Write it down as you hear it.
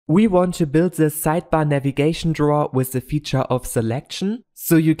We want to build this sidebar navigation drawer with the feature of selection,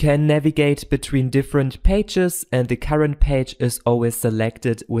 so you can navigate between different pages and the current page is always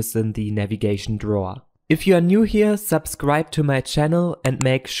selected within the navigation drawer. If you are new here, subscribe to my channel and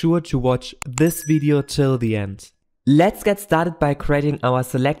make sure to watch this video till the end. Let's get started by creating our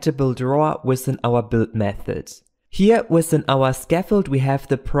selectable drawer within our build method. Here within our scaffold we have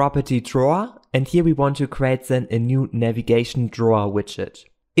the property drawer, and here we want to create then a new navigation drawer widget.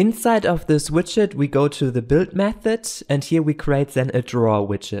 Inside of this widget we go to the build method, and here we create then a drawer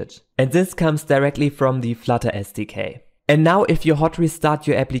widget. And this comes directly from the Flutter SDK. And now if you hot restart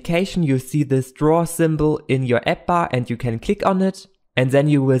your application, you see this drawer symbol in your app bar and you can click on it, and then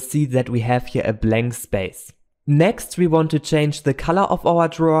you will see that we have here a blank space. Next we want to change the color of our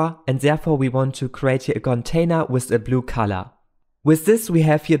drawer, and therefore we want to create here a container with a blue color. With this we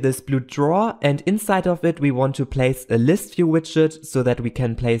have here this blue drawer, and inside of it we want to place a list view widget so that we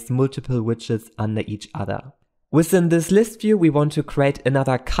can place multiple widgets under each other. Within this list view we want to create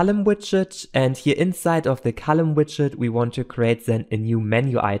another column widget, and here inside of the column widget we want to create then a new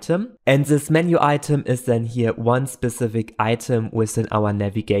menu item. And this menu item is then here one specific item within our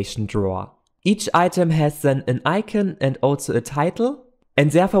navigation drawer. Each item has then an icon and also a title. And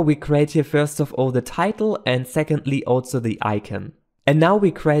therefore we create here first of all the title and secondly also the icon. And now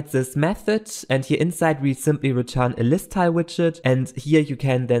we create this method, and here inside we simply return a list tile widget, and here you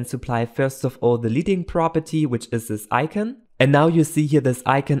can then supply first of all the leading property, which is this icon. And now you see here this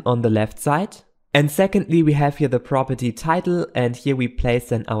icon on the left side. And secondly we have here the property title, and here we place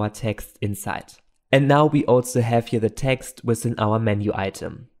then our text inside. And now we also have here the text within our menu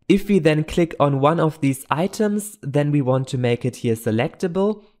item. If we then click on one of these items, then we want to make it here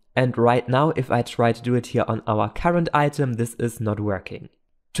selectable. And right now, if I try to do it here on our current item, this is not working.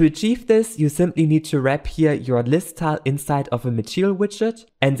 To achieve this, you simply need to wrap here your list tile inside of a material widget,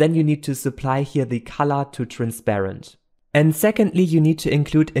 and then you need to supply here the color to transparent. And secondly, you need to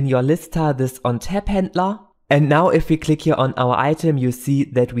include in your list tile this onTap handler. And now if we click here on our item, you see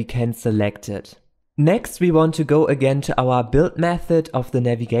that we can select it. Next we want to go again to our build method of the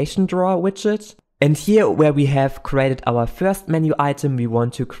navigation drawer widget, and here where we have created our first menu item we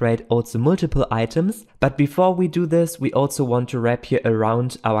want to create also multiple items, but before we do this we also want to wrap here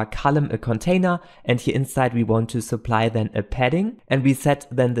around our column a container, and here inside we want to supply then a padding, and we set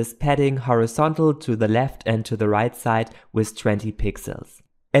then this padding horizontal to the left and to the right side with 20 pixels.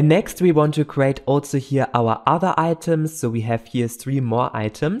 And next we want to create also here our other items, so we have here 3 more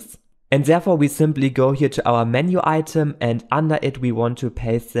items. And therefore we simply go here to our menu item, and under it we want to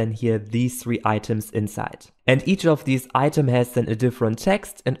paste then here these 3 items inside. And each of these items has then a different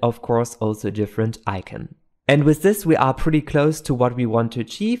text and of course also a different icon. And with this we are pretty close to what we want to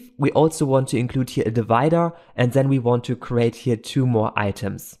achieve. We also want to include here a divider, and then we want to create here 2 more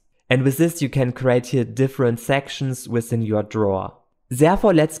items. And with this you can create here different sections within your drawer.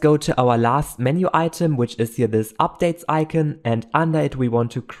 Therefore let's go to our last menu item, which is here this updates icon, and under it we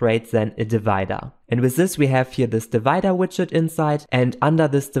want to create then a divider. And with this we have here this divider widget inside, and under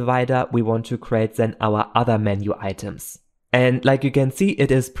this divider we want to create then our other menu items. And like you can see, it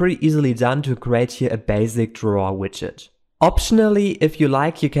is pretty easily done to create here a basic drawer widget. Optionally, if you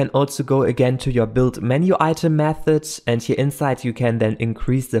like, you can also go again to your build menu item method, and here inside you can then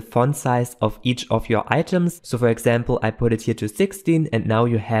increase the font size of each of your items. So for example, I put it here to 16, and now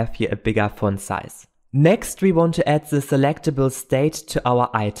you have here a bigger font size. Next, we want to add the selectable state to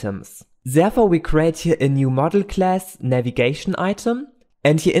our items. Therefore, we create here a new model class navigation item.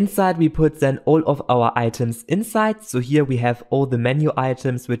 And here inside we put then all of our items inside. So here we have all the menu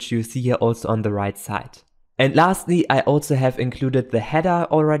items, which you see here also on the right side. And lastly, I also have included the header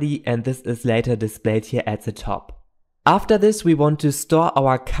already, and this is later displayed here at the top. After this, we want to store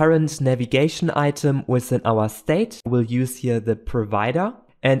our current navigation item within our state. We'll use here the provider,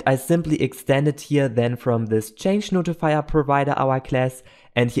 and I simply extend it here then from this change notifier provider, our class,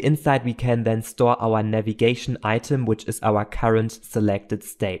 and here inside we can then store our navigation item, which is our current selected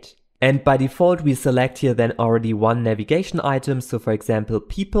state. And by default we select here then already one navigation item, so for example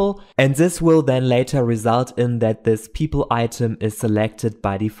people, and this will then later result in that this people item is selected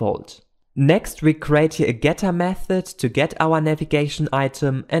by default. Next we create here a getter method to get our navigation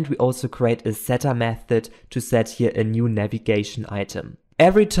item, and we also create a setter method to set here a new navigation item.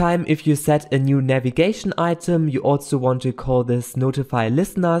 Every time if you set a new navigation item, you also want to call this notify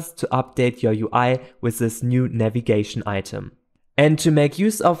listeners to update your UI with this new navigation item. And to make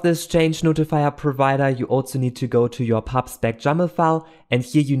use of this change notifier provider, you also need to go to your pub/spec YAML file, and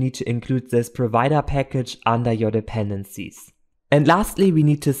here you need to include this provider package under your dependencies. And lastly, we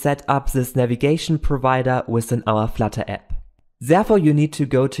need to set up this navigation provider within our Flutter app. Therefore, you need to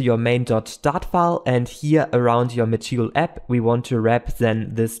go to your main.dart file, and here around your material app, we want to wrap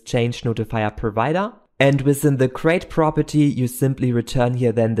then this change notifier provider. And within the create property, you simply return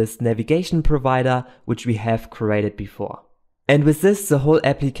here then this navigation provider, which we have created before. And with this, the whole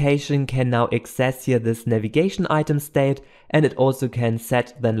application can now access here this navigation item state, and it also can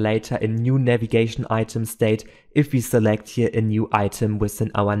set then later a new navigation item state if we select here a new item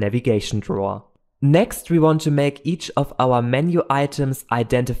within our navigation drawer. Next, we want to make each of our menu items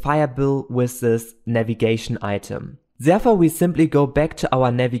identifiable with this navigation item. Therefore, we simply go back to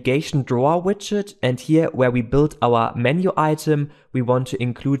our navigation drawer widget, and here where we built our menu item, we want to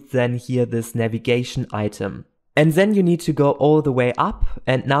include then here this navigation item. And then you need to go all the way up,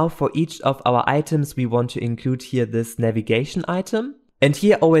 and now for each of our items we want to include here this navigation item. And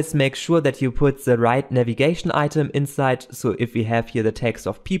here always make sure that you put the right navigation item inside, so if we have here the text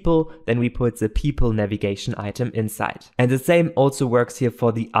of people, then we put the people navigation item inside. And the same also works here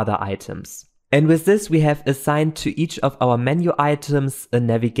for the other items. And with this we have assigned to each of our menu items a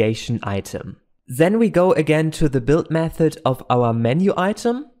navigation item. Then we go again to the build method of our menu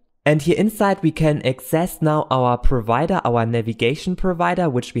item. And here inside we can access now our provider, our navigation provider,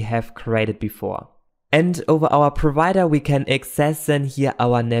 which we have created before. And over our provider we can access then here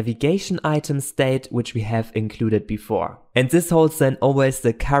our navigation item state, which we have included before. And this holds then always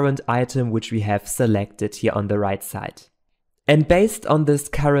the current item which we have selected here on the right side. And based on this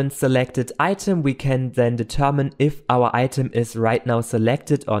current selected item, we can then determine if our item is right now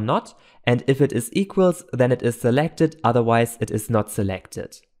selected or not. And if it is equals, then it is selected, otherwise it is not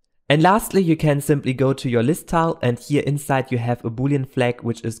selected. And lastly, you can simply go to your list tile, and here inside you have a boolean flag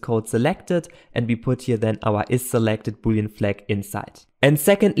which is called selected, and we put here then our isSelected boolean flag inside. And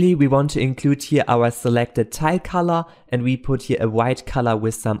secondly, we want to include here our selected tile color, and we put here a white color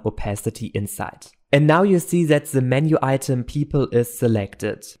with some opacity inside. And now you see that the menu item people is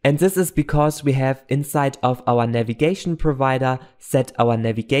selected. And this is because we have inside of our navigation provider set our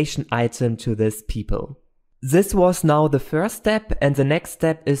navigation item to this people. This was now the first step, and the next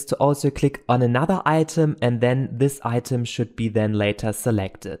step is to also click on another item, and then this item should be then later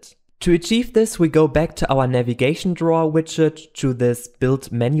selected. To achieve this, we go back to our navigation drawer widget to this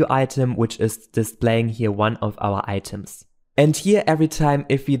build menu item, which is displaying here one of our items. And here every time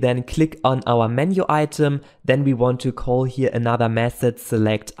if we then click on our menu item, then we want to call here another method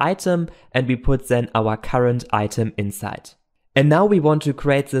select item, and we put then our current item inside. And now we want to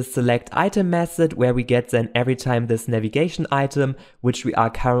create this select item method where we get then every time this navigation item, which we are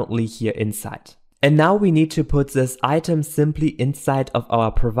currently here inside. And now we need to put this item simply inside of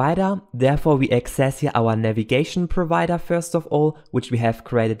our provider. Therefore we access here our navigation provider first of all, which we have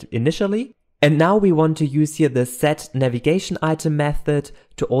created initially. And now we want to use here the set navigation item method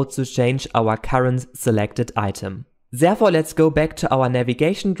to also change our current selected item. Therefore, let's go back to our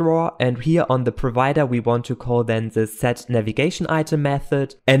navigation drawer, and here on the provider we want to call then the set navigation item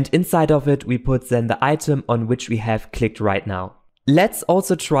method, and inside of it we put then the item on which we have clicked right now. Let's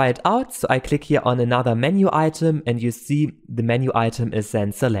also try it out. So I click here on another menu item, and you see the menu item is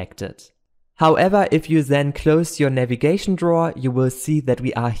then selected. However, if you then close your navigation drawer, you will see that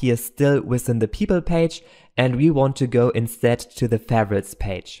we are here still within the people page, and we want to go instead to the favorites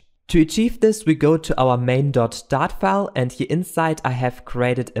page. To achieve this, we go to our main.dart file, and here inside I have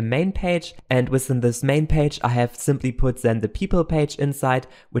created a main page, and within this main page I have simply put then the people page inside,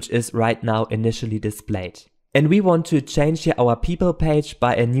 which is right now initially displayed. And we want to change here our people page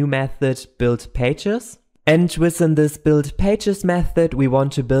by a new method build pages. And within this build pages method, we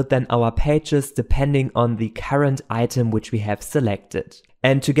want to build then our pages depending on the current item which we have selected.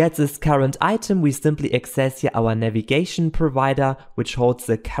 And to get this current item, we simply access here our navigation provider, which holds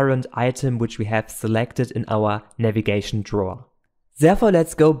the current item which we have selected in our navigation drawer. Therefore,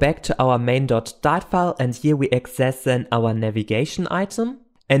 let's go back to our main.dart file, and here we access then our navigation item.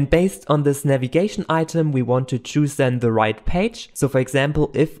 And based on this navigation item, we want to choose then the right page. So for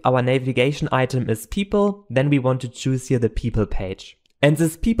example, if our navigation item is people, then we want to choose here the people page. And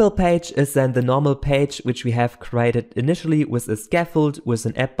this people page is then the normal page which we have created initially with a scaffold, with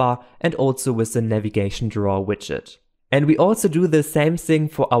an app bar, and also with the navigation drawer widget. And we also do the same thing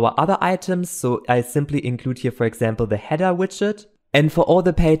for our other items. So I simply include here, for example, the header widget. And for all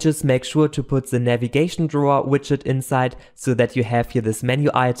the pages, make sure to put the navigation drawer widget inside so that you have here this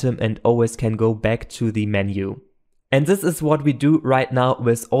menu item and always can go back to the menu. And this is what we do right now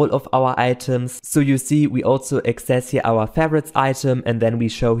with all of our items. So you see, we also access here our favorites item, and then we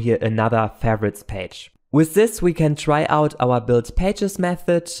show here another favorites page. With this, we can try out our build pages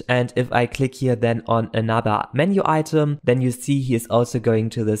method. And if I click here then on another menu item, then you see he is also going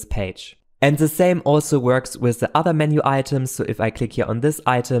to this page. And the same also works with the other menu items. So if I click here on this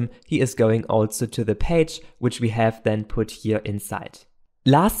item, he is going also to the page, which we have then put here inside.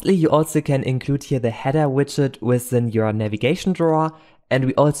 Lastly, you also can include here the header widget within your navigation drawer. And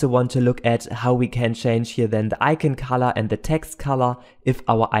we also want to look at how we can change here then the icon color and the text color if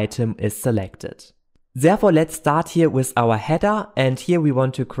our item is selected. Therefore, let's start here with our header, and here we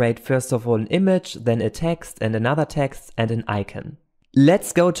want to create first of all an image, then a text and another text and an icon.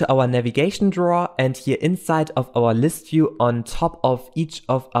 Let's go to our navigation drawer, and here inside of our list view on top of each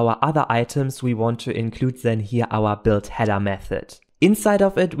of our other items, we want to include then here our build header method. Inside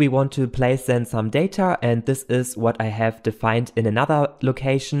of it, we want to place then some data, and this is what I have defined in another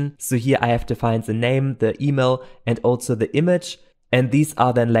location. So here I have defined the name, the email, and also the image. And these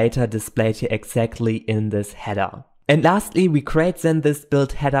are then later displayed here exactly in this header. And lastly, we create then this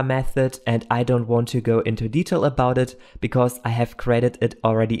build header method, and I don't want to go into detail about it because I have created it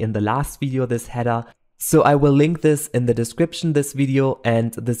already in the last video, this header. So I will link this in the description, this video,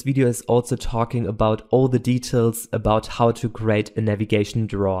 and this video is also talking about all the details about how to create a navigation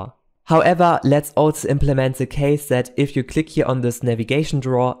drawer. However, let's also implement the case that if you click here on this navigation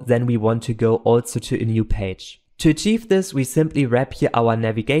drawer, then we want to go also to a new page. To achieve this, we simply wrap here our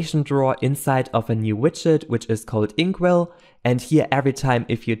navigation drawer inside of a new widget, which is called Inkwell. And here every time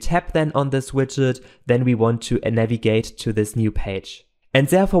if you tap then on this widget, then we want to navigate to this new page. And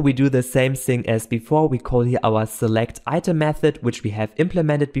therefore we do the same thing as before. We call here our select item method, which we have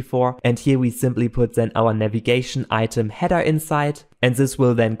implemented before. And here we simply put then our navigation item header inside. And this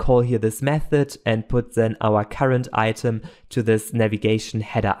will then call here this method and put then our current item to this navigation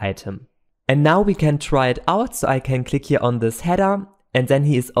header item. And now we can try it out. So I can click here on this header, and then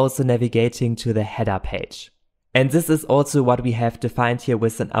he is also navigating to the header page. And this is also what we have defined here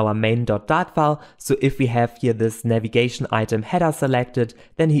within our main.dart file. So if we have here this navigation item header selected,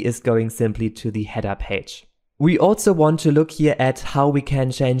 then he is going simply to the header page. We also want to look here at how we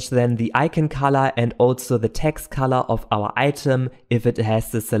can change then the icon color and also the text color of our item if it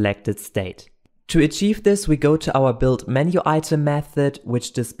has the selected state. To achieve this, we go to our build menu item method,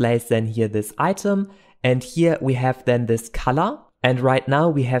 which displays then here this item. And here we have then this color. And right now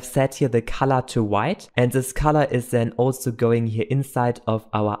we have set here the color to white. And this color is then also going here inside of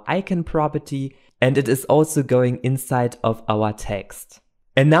our icon property. And it is also going inside of our text.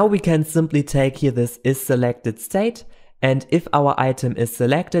 And now we can simply take here this is selected state. And if our item is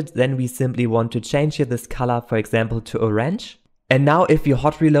selected, then we simply want to change here this color, for example, to orange. And now if you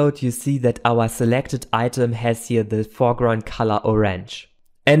hot reload, you see that our selected item has here the foreground color orange.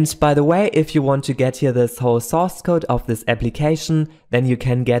 And by the way, if you want to get here this whole source code of this application, then you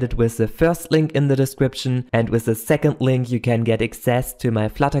can get it with the first link in the description, and with the second link you can get access to my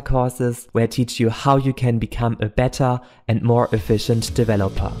Flutter courses where I teach you how you can become a better and more efficient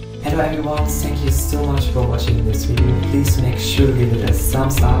developer. Hello everyone, thank you so much for watching this video. Please make sure to give it a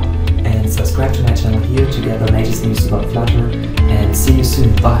thumbs up and subscribe to my channel here to get the latest news about Flutter, and see you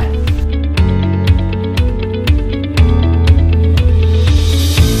soon. Bye!